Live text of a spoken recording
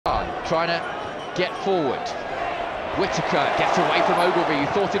trying to get forward. Whittaker gets away from Ogilvy, who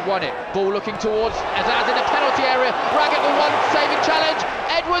thought he'd won it. Ball looking towards Azaz in the penalty area. Hackett with one saving challenge.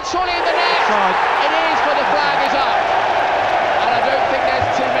 Edwards surely in the net. It is, but the flag is up. And I don't think there's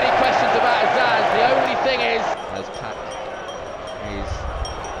too many questions about Azaz. The only thing is, as Pat is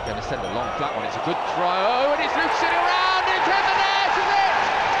going to send a long flat one. It's a good throw, and it's looping around. It's in the net, is it?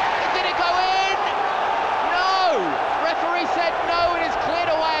 Did it go in? No. Referee said no. It is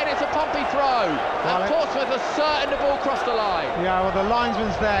cleared away, and it's a Pompey throw. And Portsmouth are certain the ball crossed the line. Yeah, well, the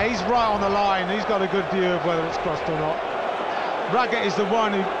linesman's there. He's right on the line. He's got a good view of whether it's crossed or not. Hackett is the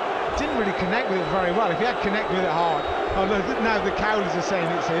one who didn't really connect with it very well. If he had connected with it hard. Oh, look, now the Cowleys are saying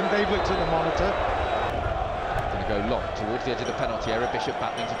it's in. They've looked at the monitor. Going to go long towards the edge of the penalty area. Bishop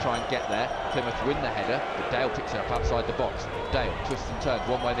battling to try and get there. Plymouth win the header, but Dale picks it up outside the box. Dale twists and turns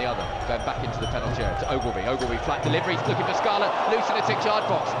one way and the other, going back into the penalty area to Ogilvy. Ogilvy flat delivery, he's looking for Scarlett, loose in the 6-yard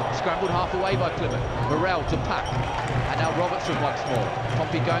box. Scrambled half away by Plymouth. Morrell to Pack, and now Robertson once more.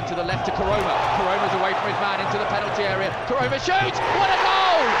 Pompey going to the left to Koroma. Koroma's away from his man into the penalty area. Koroma shoots! What a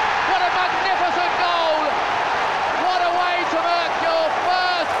goal! What a magnificent goal! What a way to mark your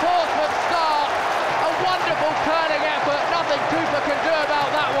first Portsmouth start! A wonderful curling effort, nothing Cooper can do about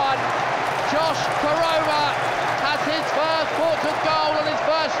that one. Josh Koroma has his first Portsmouth goal on his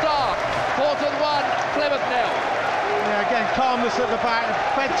first start. Portsmouth 1, Plymouth 0. Yeah, again, calmness at the back,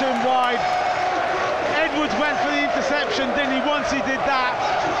 fed to him wide. Edwards went for the interception, didn't he? Once he did that,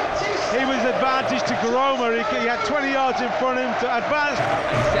 he was advantaged to Koroma. He had 20 yards in front of him to advance.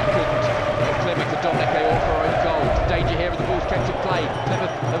 And second for Plymouth to Dominic Aor for own goal. Danger here as the ball's kept in play.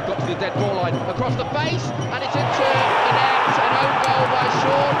 Plymouth have got to the dead ball line, across the face, and it's into the net. An own goal by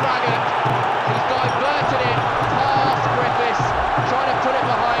Sean Hackett. He's diverted it past Griffiths, trying to put it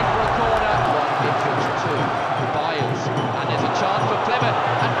behind for a corner. 1, Ipswich 2, Byers, and there's a chance for Plymouth,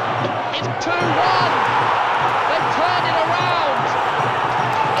 and it's 2-1. They've turned it around.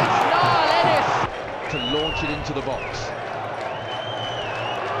 It's Niall Ennis to launch it into the box.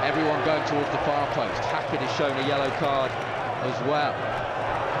 Everyone going towards the far post. Hackett is shown a yellow card as well.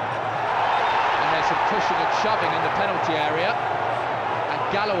 And there's some pushing and shoving in the penalty area. And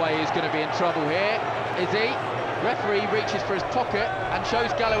Galloway is going to be in trouble here, is he? Referee reaches for his pocket and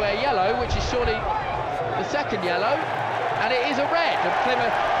shows Galloway a yellow, which is surely the second yellow. And it is a red, and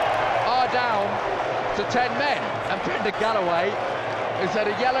Plymouth are down to 10 men. And Brendan Galloway has had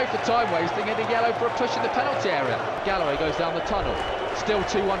a yellow for time wasting and a yellow for a push in the penalty area. Galloway goes down the tunnel. Still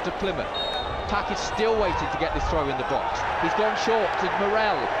 2-1 to Plymouth. Pack is still waiting to get this throw in the box. He's gone short to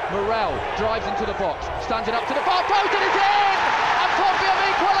Morrell. Morrell drives into the box, stands it up to the far post, and it's in! And Pompey have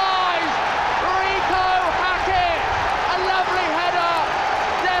equalised! Reeco Hackett! A lovely header,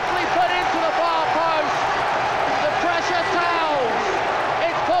 deftly put into the far post. The pressure tells.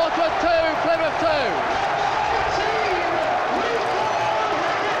 It's Portsmouth 2, Plymouth 2.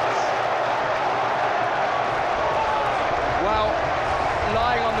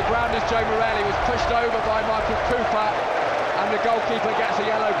 Lying on the ground is Joe Morelli, was pushed over by Michael Cooper, and the goalkeeper gets a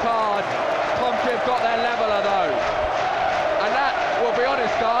yellow card. Pompey have got their leveller though.